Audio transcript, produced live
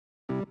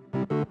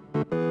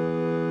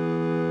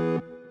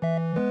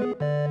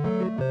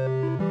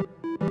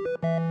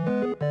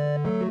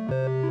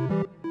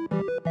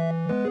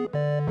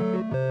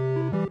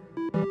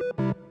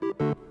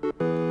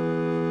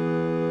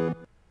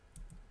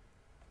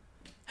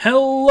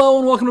Hello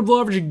and welcome to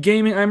Below Average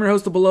Gaming. I'm your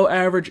host, the Below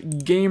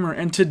Average Gamer,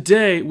 and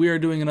today we are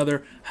doing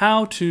another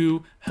How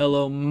to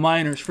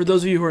Hellominers. For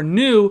those of you who are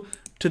new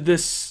to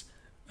this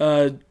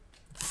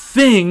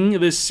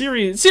this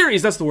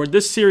series, that's the word,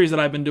 this series that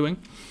I've been doing.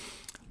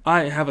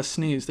 I have a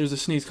sneeze. There's a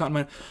sneeze caught in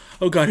my...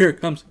 Oh god, here it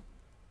comes.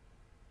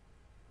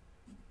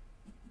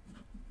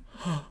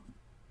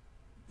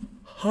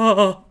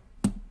 And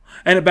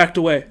it backed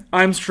away.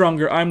 I'm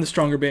stronger. I'm the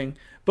stronger being.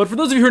 But for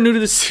those of you who are new to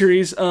this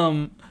series,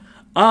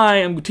 I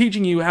am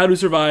teaching you how to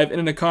survive in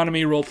an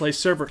economy roleplay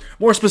server.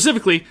 More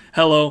specifically,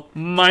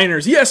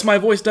 Hellominers. Yes, my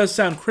voice does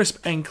sound crisp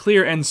and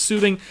clear and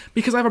soothing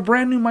because I have a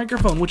brand new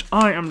microphone, which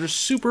I am just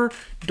super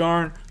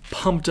darn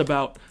pumped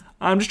about.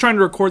 I'm just trying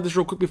to record this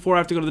real quick before I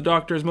have to go to the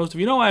doctor. As most of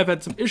you know, I've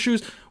had some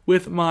issues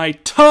with my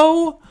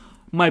toe,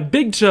 my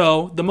big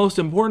toe, the most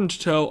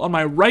important toe on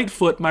my right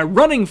foot, my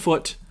running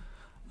foot.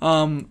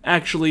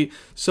 Actually,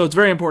 so it's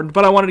very important,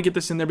 but I wanted to get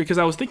this in there because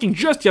I was thinking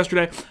just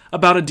yesterday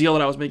about a deal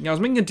that I was making. I was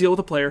making a deal with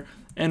a player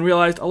and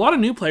realized a lot of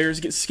new players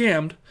get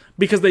scammed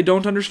because they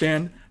don't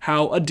understand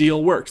how a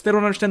deal works. They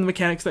don't understand the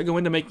mechanics that go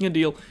into making a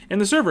deal in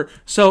the server.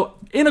 So,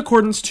 in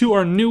accordance to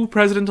our new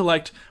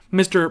president-elect,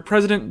 Mr.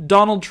 President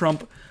Donald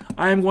Trump,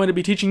 I am going to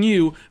be teaching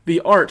you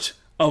the art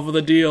of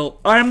the deal.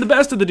 I am the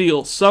best at the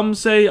deal. Some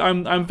say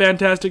I'm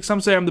fantastic.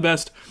 Some say I'm the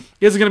best.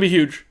 It's going to be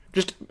huge.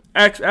 Just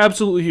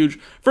absolutely huge.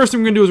 First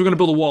thing we're going to do is we're going to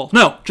build a wall.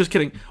 No, just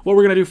kidding. What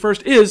we're going to do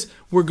first is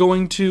we're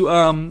going to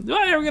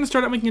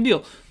start out making a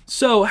deal.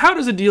 So how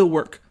does a deal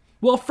work?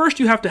 Well, first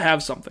you have to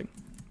have something.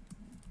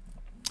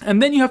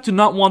 And then you have to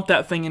not want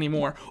that thing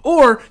anymore.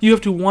 Or you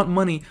have to want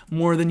money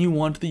more than you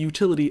want the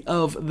utility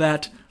of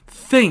that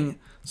thing.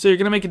 So you're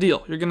going to make a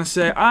deal. You're going to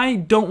say, I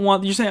don't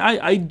want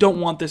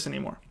this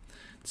anymore.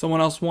 Someone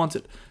else wants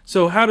it.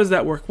 So how does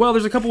that work? Well,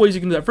 there's a couple ways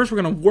you can do that. First,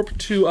 we're going to warp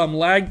to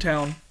Lag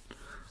Town,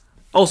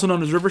 also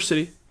known as River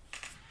City.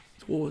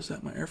 What was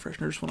that? My air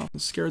freshener just went off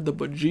and scared the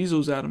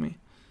bejesus out of me.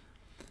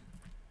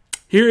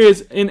 Here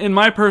is, in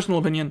my personal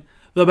opinion,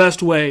 the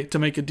best way to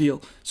make a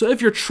deal. So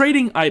if you're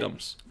trading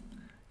items,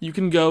 you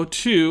can go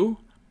to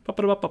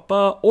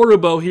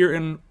Orubo here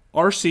in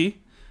RC.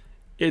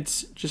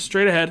 It's just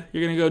straight ahead.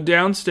 You're going to go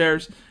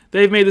downstairs.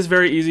 They've made this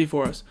very easy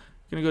for us.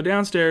 You're going to go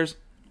downstairs,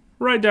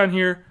 right down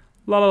here.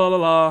 La la la la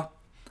la.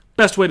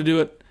 Best way to do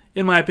it,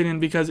 in my opinion,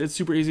 because it's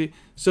super easy.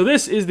 So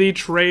this is the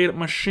trade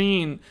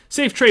machine.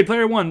 Safe trade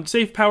player 1,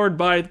 safe powered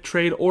by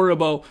trade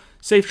Orubo.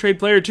 Safe trade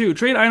player 2,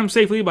 trade items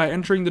safely by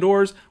entering the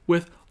doors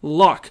with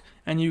lock.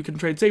 And you can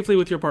trade safely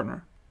with your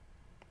partner.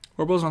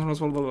 Orubo's not blah,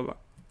 blah, blah, blah.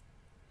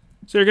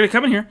 So you're going to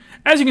come in here.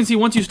 As you can see,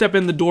 once you step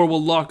in, the door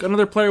will lock.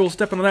 Another player will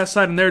step into that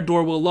side and their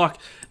door will lock.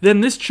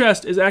 Then this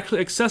chest is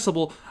actually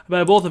accessible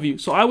by both of you.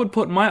 So I would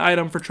put my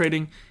item for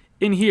trading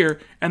in here,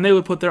 and they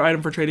would put their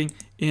item for trading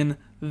in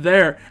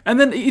there. And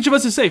then each of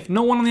us is safe.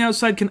 No one on the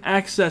outside can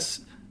access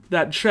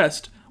that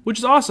chest, which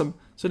is awesome.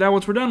 So now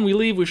once we're done, we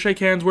leave, we shake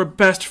hands, we're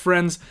best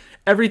friends.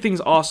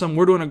 Everything's awesome.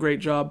 We're doing a great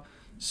job.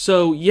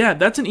 So yeah,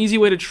 that's an easy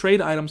way to trade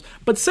items.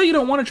 But say you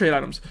don't want to trade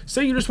items.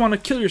 Say you just want to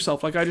kill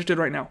yourself like I just did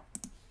right now.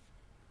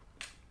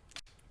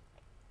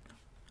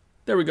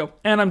 There we go.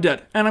 And I'm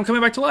dead. And I'm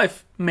coming back to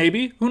life.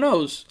 Maybe. Who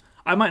knows?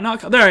 I might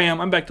not. There I am.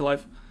 I'm back to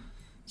life.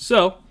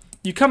 So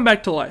you come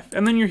back to life,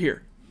 and then you're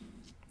here.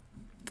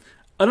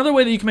 Another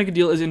way that you can make a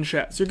deal is in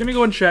chat. So you're going to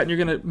go in chat, and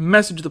you're going to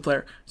message the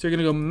player. So you're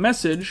going to go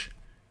message,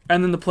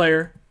 and then the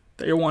player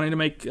that you're wanting to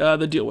make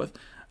the deal with.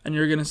 And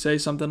you're going to say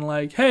something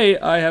like, hey,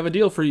 I have a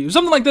deal for you.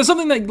 Something like this.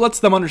 Something that lets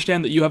them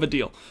understand that you have a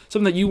deal.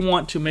 Something that you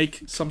want to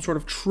make some sort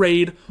of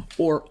trade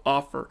or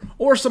offer.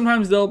 Or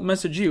sometimes they'll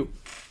message you.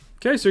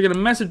 Okay, so you're going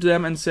to message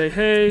them and say,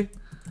 hey,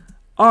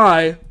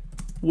 I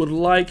would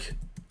like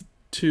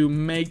to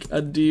make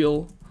a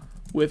deal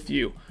with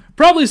you.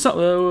 Probably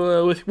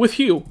with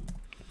you.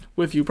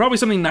 Probably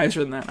something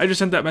nicer than that. I just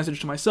sent that message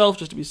to myself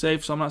just to be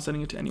safe, so I'm not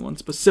sending it to anyone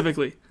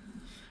specifically.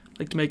 I'd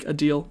like to make a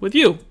deal with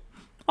you.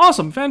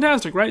 Awesome,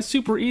 fantastic, right?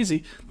 Super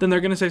easy. Then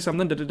they're going to say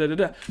something,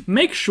 da-da-da-da-da.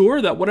 Make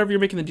sure that whatever you're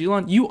making the deal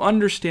on, you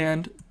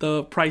understand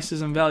the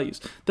prices and values.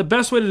 The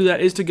best way to do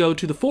that is to go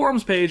to the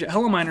forums page at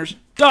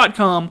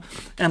hellominers.com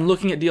and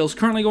looking at deals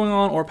currently going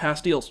on or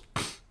past deals.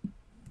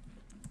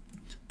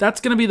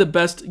 That's going to be the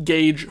best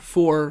gauge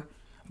for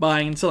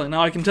buying and selling.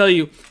 Now I can tell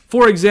you,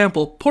 for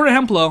example, por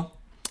ejemplo,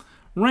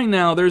 right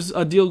now there's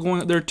a deal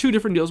going. There are 2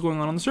 different deals going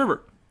on the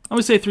server. I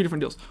would say 3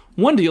 different deals.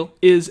 One deal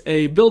is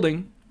a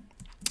building.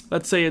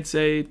 Let's say it's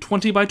a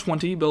 20 by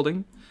 20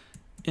 building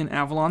in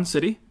Avalon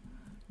City,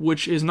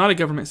 which is not a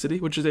government city,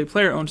 which is a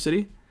player-owned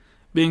city,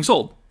 being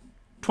sold.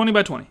 20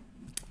 by 20.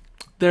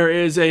 There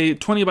is a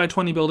 20 by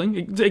 20 building.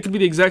 It could be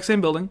the exact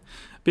same building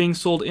being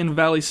sold in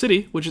Valley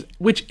City,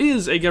 which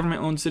is a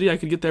government-owned city. I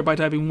could get there by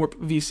typing warp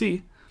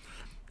VC.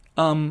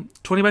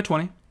 20 by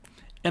 20.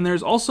 And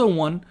there's also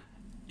one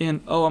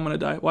in... Oh, I'm going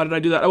to die. Why did I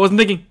do that? I wasn't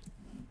thinking.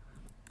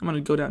 I'm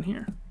going to go down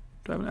here.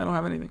 I don't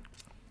have anything.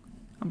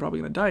 I'm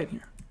probably going to die in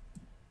here.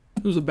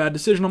 It was a bad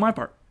decision on my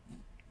part.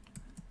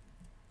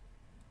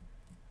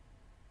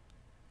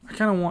 I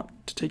kind of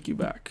want to take you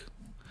back,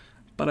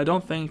 but I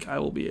don't think I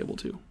will be able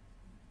to.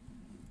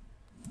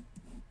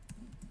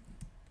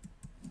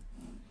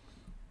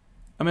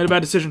 I made a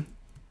bad decision.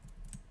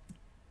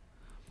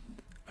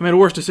 I made a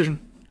worse decision.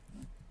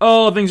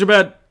 Oh, things are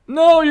bad.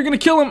 No, you're going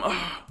to kill him.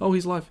 Oh,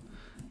 he's alive.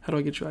 How do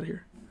I get you out of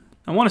here?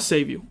 I want to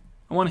save you.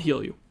 I want to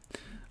heal you.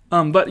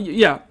 But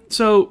yeah,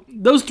 so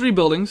those 3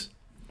 buildings.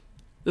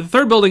 The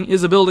third building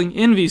is a building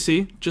in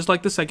VC, just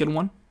like the second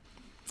one.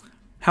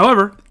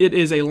 However, it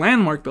is a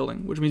landmark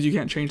building, which means you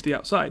can't change the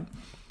outside.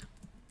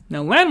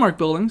 Now, landmark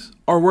buildings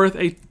are worth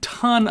a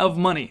ton of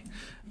money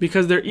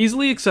because they're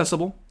easily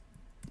accessible,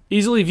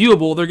 easily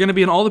viewable. They're going to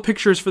be in all the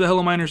pictures for the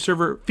Hellominers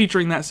server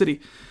featuring that city.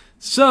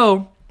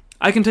 So,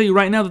 I can tell you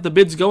right now that the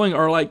bids going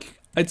are like,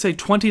 I'd say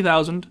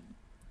 20,000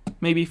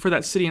 maybe for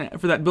that city,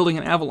 for that building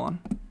in Avalon.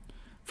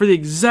 For the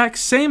exact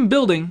same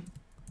building,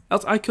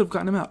 else I could have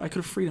gotten him out. I could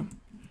have freed him.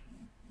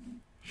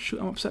 Shoot,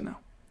 I'm upset now.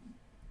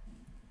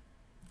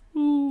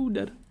 Ooh,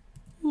 dead.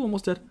 Ooh,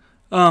 almost dead.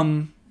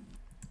 The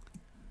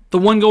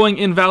one going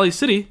in Valley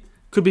City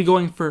could be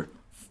going for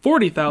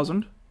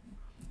 40,000.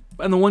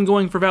 And the one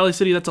going for Valley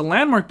City, that's a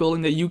landmark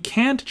building that you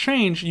can't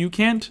change, you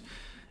can't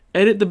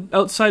edit the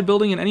outside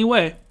building in any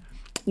way,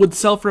 would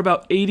sell for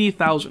about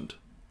 80,000.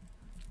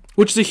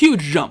 Which is a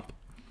huge jump.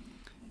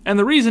 And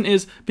the reason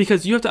is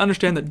because you have to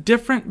understand that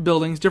different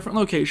buildings, different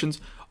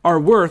locations, are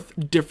worth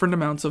different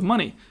amounts of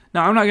money.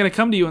 Now, I'm not going to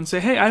come to you and say,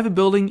 hey, I have a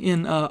building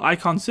in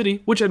Icon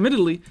City, which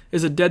admittedly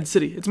is a dead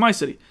city. It's my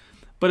city,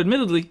 but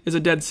admittedly is a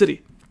dead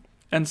city.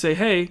 And say,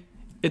 hey,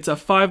 it's a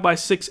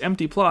 5x6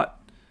 empty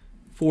plot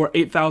for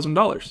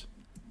 $8,000.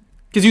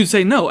 Because you'd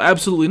say, no,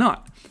 absolutely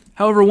not.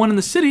 However, one in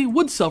the city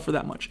would sell for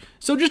that much.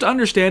 So just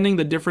understanding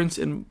the difference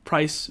in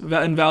price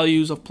and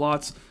values of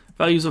plots,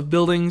 values of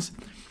buildings.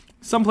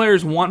 Some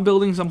players want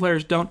buildings, some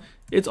players don't.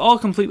 It's all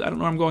completely, I don't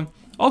know where I'm going,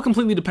 all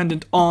completely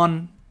dependent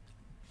on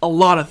a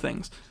lot of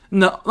things.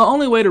 And the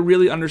only way to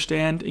really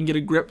understand and get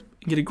a grip,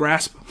 get a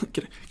grasp,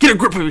 get a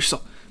grip of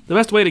yourself. The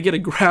best way to get a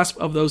grasp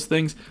of those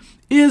things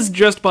is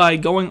just by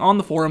going on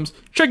the forums,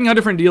 checking out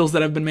different deals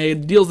that have been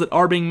made, deals that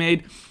are being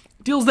made,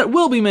 deals that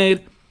will be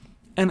made,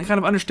 and kind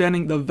of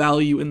understanding the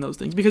value in those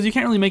things. Because you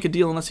can't really make a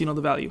deal unless you know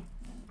the value.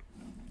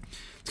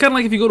 It's kind of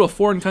like if you go to a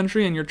foreign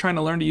country and you're trying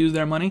to learn to use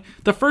their money,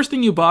 the first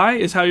thing you buy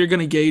is how you're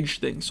going to gauge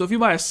things. So if you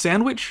buy a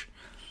sandwich,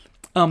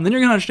 then you're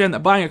going to understand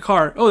that buying a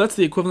car, oh, that's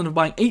the equivalent of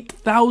buying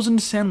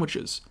 8,000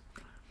 sandwiches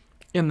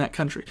in that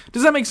country.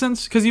 Does that make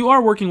sense? Because you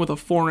are working with a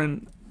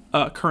foreign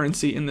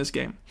currency in this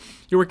game.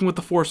 You're working with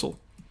the Forsal,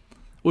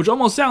 which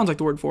almost sounds like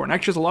the word foreign.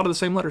 Actually, it's a lot of the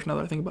same letters now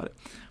that I think about it.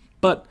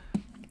 But,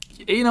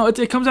 you know,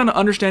 it comes down to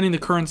understanding the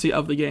currency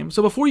of the game.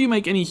 So before you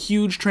make any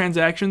huge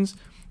transactions,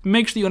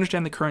 make sure you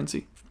understand the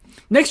currency.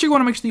 Next, you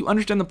want to make sure that you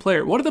understand the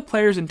player. What are the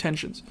player's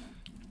intentions?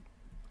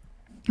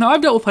 Now,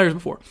 I've dealt with players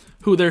before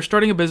who they're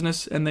starting a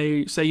business and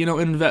they say, you know,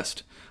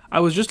 invest. I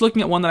was just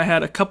looking at one that I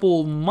had a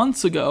couple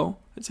months ago,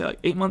 I'd say like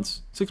 8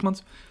 months, 6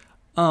 months,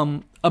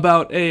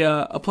 about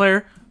a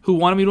player who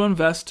wanted me to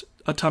invest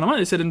a ton of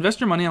money. They said, invest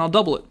your money and I'll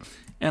double it.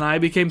 And I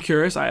became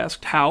curious. I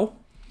asked how,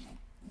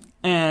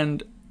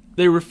 and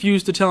they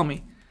refused to tell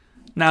me.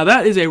 Now,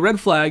 that is a red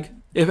flag,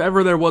 if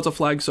ever there was a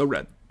flag so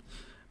red.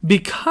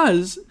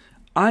 Because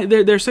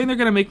they're saying they're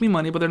going to make me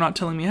money, but they're not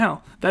telling me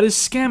how. That is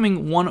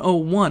scamming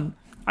 101.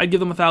 I'd give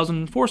them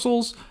 1,000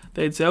 Forsals.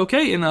 They'd say,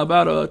 okay, in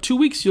about 2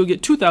 weeks, you'll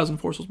get 2,000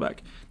 Forsals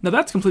back. Now,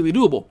 that's completely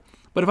doable.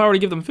 But if I were to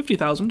give them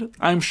 50,000,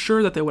 I'm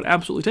sure that they would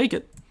absolutely take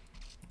it.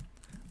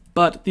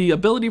 But the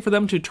ability for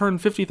them to turn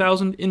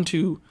 50,000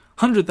 into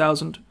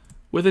 100,000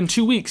 within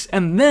 2 weeks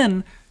and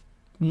then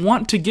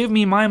want to give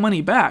me my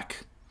money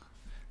back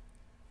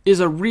is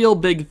a real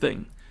big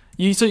thing.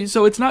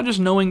 So it's not just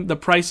knowing the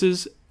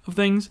prices of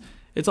things.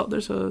 It's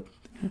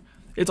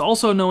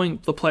also knowing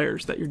the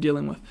players that you're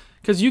dealing with.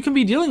 Because you can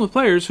be dealing with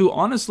players who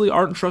honestly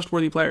aren't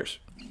trustworthy players,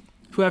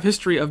 who have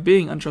history of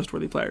being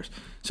untrustworthy players.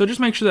 So just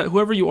make sure that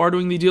whoever you are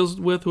doing the deals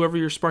with, whoever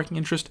you're sparking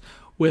interest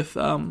with,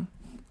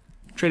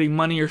 trading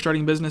money or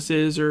starting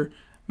businesses or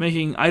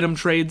making item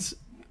trades,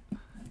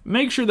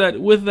 make sure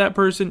that with that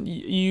person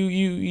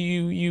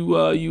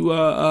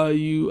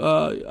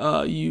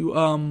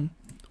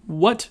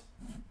what?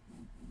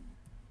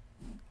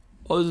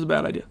 Oh, this is a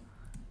bad idea.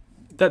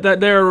 That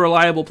they're a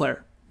reliable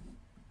player.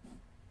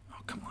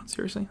 Oh, come on,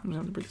 seriously? I'm just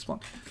going to break this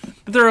block.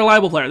 That they're a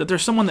reliable player, that they're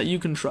someone that you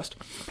can trust.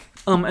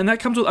 And that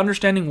comes with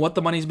understanding what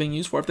the money is being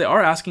used for. If they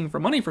are asking for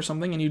money for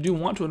something and you do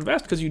want to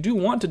invest because you do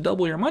want to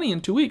double your money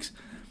in 2 weeks,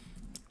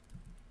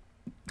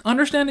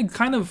 understanding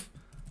kind of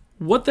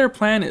what their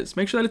plan is.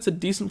 Make sure that it's a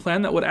decent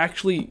plan that would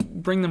actually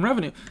bring them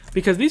revenue.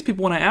 Because these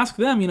people, when I ask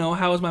them, you know,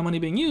 how is my money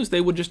being used,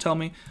 they would just tell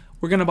me,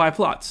 we're going to buy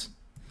plots.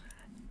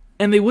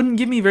 And they wouldn't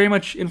give me very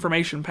much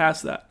information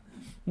past that.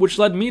 Which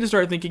led me to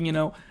start thinking, you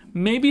know,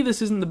 maybe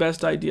this isn't the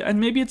best idea. And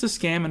maybe it's a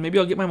scam, and maybe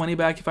I'll get my money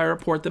back if I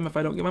report them, if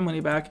I don't get my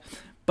money back.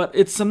 But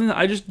it's something that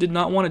I just did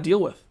not want to deal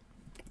with,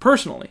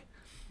 personally.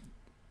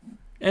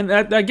 And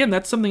that, again,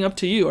 that's something up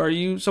to you. Are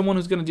you someone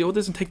who's going to deal with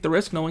this and take the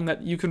risk knowing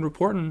that you can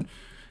report and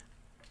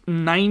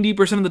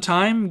 90% of the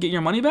time get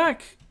your money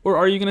back? Or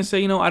are you going to say,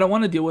 you know, I don't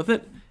want to deal with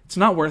it. It's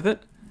not worth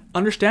it.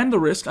 Understand the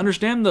risk,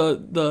 understand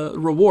the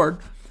reward,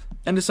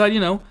 and decide, you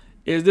know,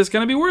 is this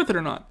going to be worth it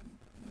or not?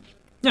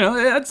 You know,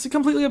 that's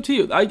completely up to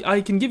you.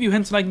 I can give you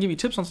hints and I can give you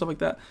tips on stuff like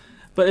that,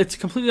 but it's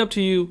completely up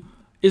to you.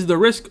 Is the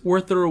risk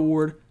worth the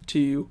reward to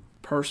you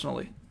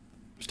personally?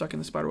 I'm stuck in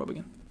the spiderweb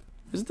again.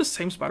 Is it the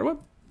same spiderweb?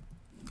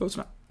 Oh, it's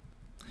not.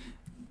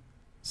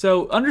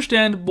 So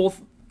understand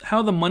both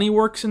how the money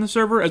works in the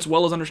server as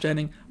well as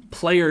understanding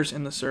players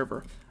in the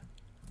server.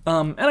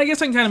 And I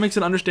guess I can kind of mix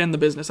it, understand the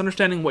business,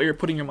 understanding what you're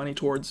putting your money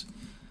towards.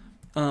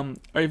 Or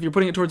if you're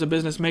putting it towards a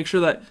business, make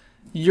sure that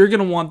you're going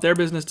to want their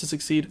business to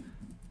succeed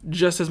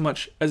just as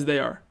much as they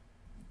are.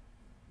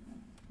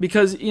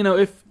 Because, you know,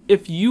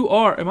 if you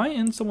are... Am I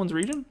in someone's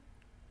region?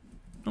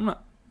 I'm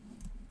not.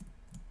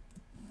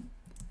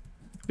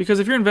 Because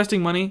if you're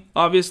investing money,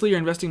 obviously you're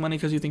investing money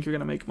because you think you're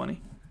going to make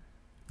money.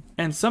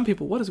 And some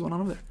people, what is going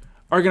on over there,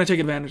 are going to take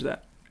advantage of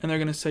that. And they're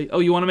going to say, oh,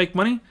 you want to make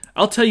money?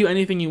 I'll tell you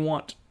anything you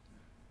want.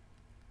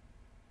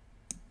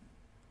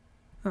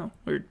 Oh,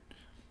 weird.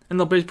 And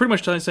they'll pretty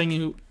much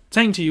saying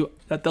to you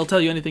that they'll tell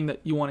you anything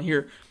that you want to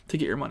hear to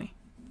get your money.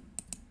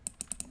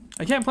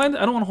 I can't plan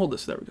that. I don't want to hold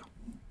this. There we go.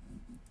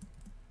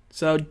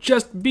 So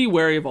just be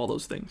wary of all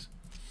those things.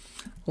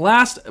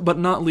 Last but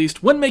not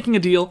least, when making a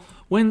deal,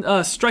 when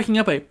striking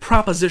up a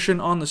proposition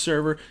on the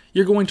server,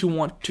 you're going to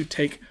want to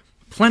take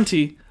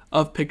plenty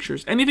of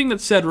pictures. Anything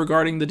that's said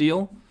regarding the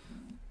deal,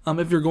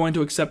 if you're going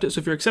to accept it. So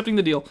if you're accepting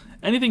the deal,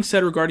 anything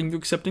said regarding you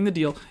accepting the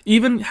deal,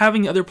 even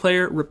having the other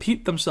player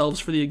repeat themselves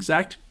for the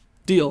exact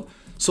deal.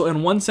 So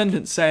in one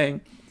sentence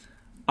saying,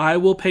 I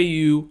will pay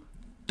you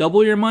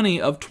double your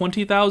money of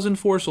 20,000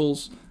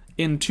 fossils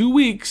in 2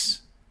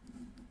 weeks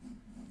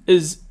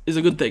is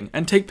a good thing.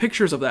 And take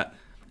pictures of that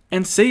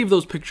and save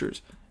those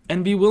pictures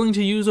and be willing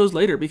to use those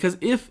later. Because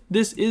if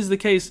this is the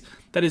case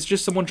that it's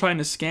just someone trying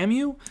to scam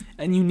you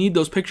and you need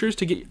those pictures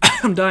to get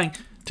I'm dying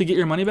to get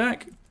your money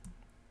back,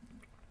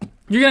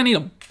 you're going to need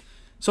them.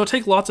 So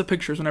take lots of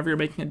pictures whenever you're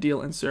making a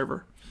deal in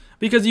server.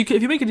 Because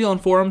if you make a deal in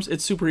forums,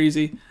 it's super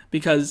easy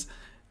because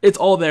it's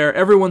all there.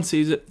 Everyone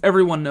sees it.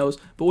 Everyone knows.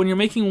 But when you're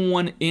making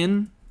one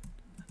in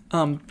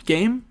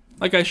game,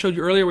 like I showed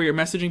you earlier where you're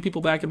messaging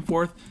people back and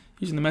forth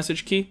using the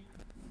message key,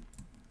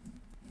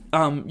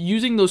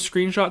 using those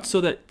screenshots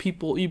so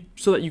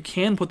that you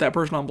can put that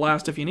person on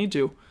blast if you need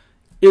to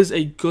is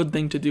a good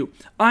thing to do.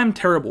 I'm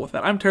terrible with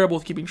that. I'm terrible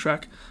with keeping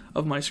track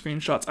of my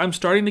screenshots. I'm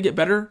starting to get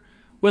better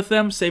with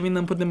them, saving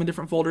them, putting them in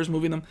different folders,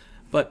 moving them.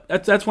 But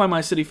that's why my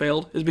city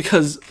failed, is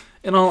because,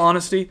 in all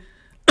honesty,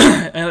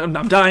 and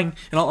I'm dying,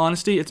 in all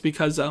honesty, it's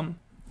because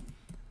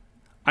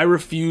I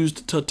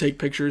refused to take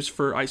pictures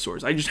for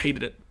eyesores. I just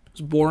hated it. It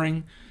was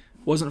boring,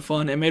 wasn't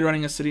fun. It made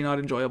running a city not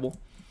enjoyable.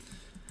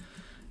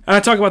 And I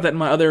talk about that in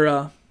my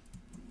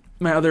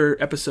other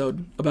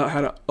episode about how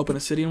to open a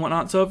city and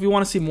whatnot. So if you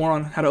want to see more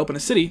on how to open a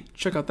city,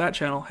 check out that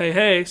channel.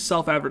 Hey,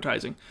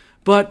 self-advertising.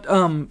 But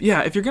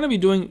yeah, if you're going to be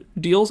doing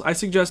deals, I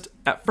suggest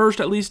at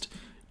first at least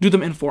do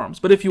them in forums.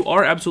 But if you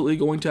are absolutely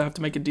going to have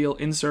to make a deal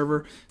in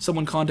server,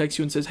 someone contacts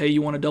you and says, hey,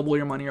 you want to double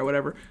your money or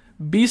whatever,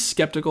 be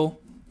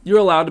skeptical. You're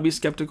allowed to be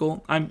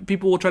skeptical.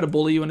 People will try to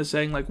bully you into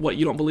saying, like, what,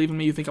 you don't believe in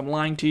me, you think I'm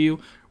lying to you,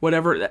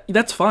 whatever.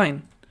 That's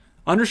fine.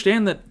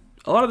 Understand that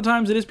a lot of the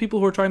times it is people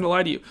who are trying to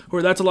lie to you,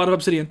 or that's a lot of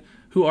Obsidian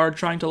who are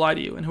trying to lie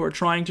to you and who are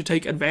trying to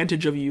take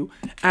advantage of you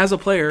as a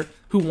player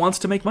who wants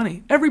to make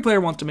money. Every player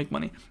wants to make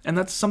money, and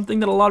that's something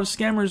that a lot of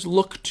scammers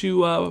look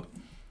to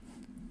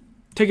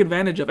take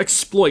advantage of.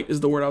 Exploit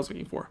is the word I was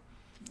looking for.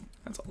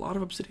 That's a lot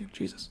of Obsidian.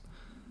 Jesus.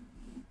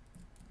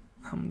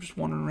 I'm just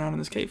wandering around in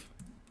this cave.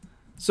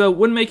 So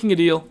when making a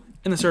deal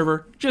in the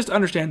server, just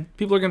understand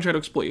people are going to try to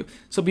exploit you.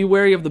 So be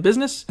wary of the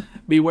business,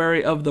 be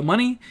wary of the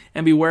money,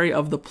 and be wary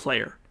of the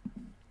player.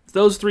 It's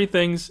those three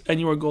things, and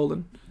you are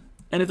golden.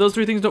 And if those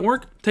three things don't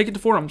work, take it to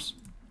forums.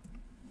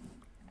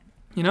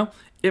 You know,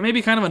 it may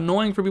be kind of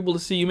annoying for people to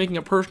see you making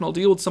a personal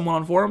deal with someone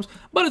on forums,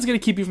 but it's going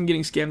to keep you from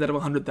getting scammed out of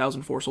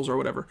 100,000 fossils or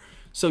whatever.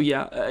 So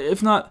yeah,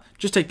 if not,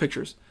 just take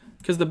pictures.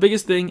 Because the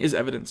biggest thing is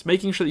evidence.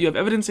 Making sure that you have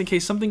evidence in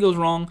case something goes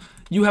wrong,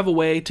 you have a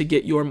way to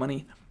get your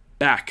money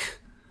back.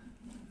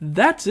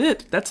 That's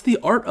it. That's the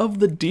art of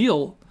the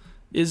deal,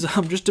 is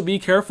just to be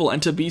careful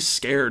and to be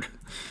scared,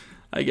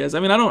 I guess. I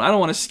mean, I don't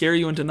want to scare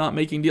you into not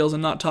making deals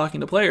and not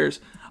talking to players.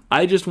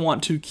 I just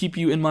want to keep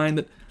you in mind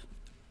that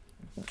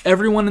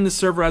everyone in the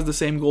server has the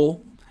same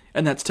goal,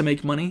 and that's to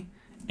make money.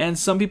 And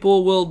some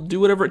people will do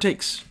whatever it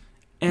takes.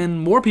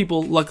 And more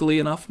people, luckily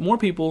enough, more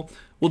people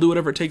will do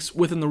whatever it takes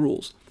within the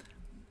rules.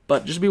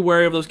 But just be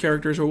wary of those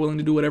characters who are willing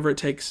to do whatever it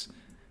takes,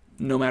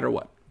 no matter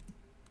what.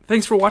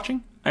 Thanks for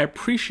watching. I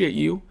appreciate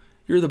you.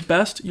 You're the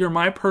best. You're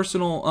my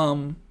personal, I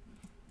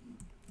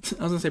was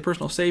going to say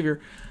personal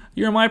savior.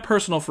 You're my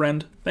personal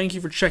friend. Thank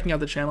you for checking out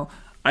the channel.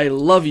 I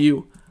love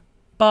you.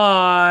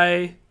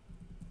 Bye.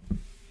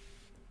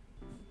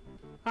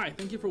 Hi,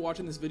 thank you for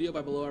watching this video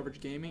by Below Average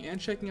Gaming and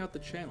checking out the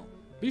channel.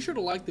 Be sure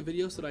to like the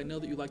video so that I know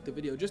that you liked the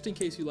video, just in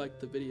case you liked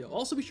the video.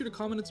 Also, be sure to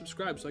comment and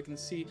subscribe so I can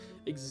see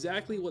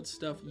exactly what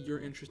stuff you're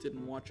interested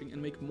in watching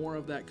and make more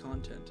of that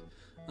content.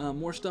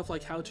 More stuff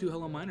like How to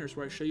Hellominers,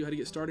 where I show you how to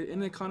get started in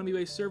an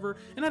economy-based server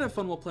and how to have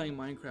fun while playing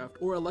Minecraft,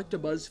 or Elect a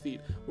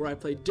BuzzFeed, where I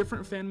play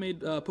different fan-made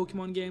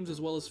Pokemon games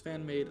as well as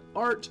fan-made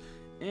art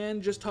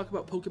and just talk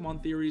about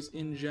Pokemon theories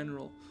in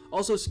general.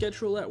 Also,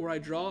 Sketch Roulette, where I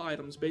draw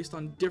items based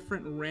on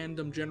different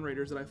random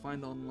generators that I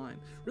find online.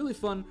 Really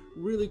fun,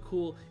 really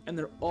cool, and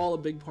they're all a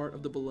big part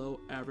of the Below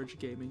Average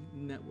Gaming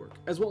Network,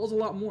 as well as a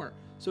lot more.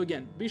 So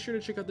again, be sure to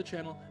check out the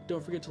channel.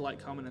 Don't forget to like,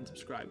 comment, and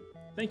subscribe.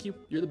 Thank you.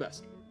 You're the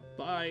best.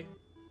 Bye.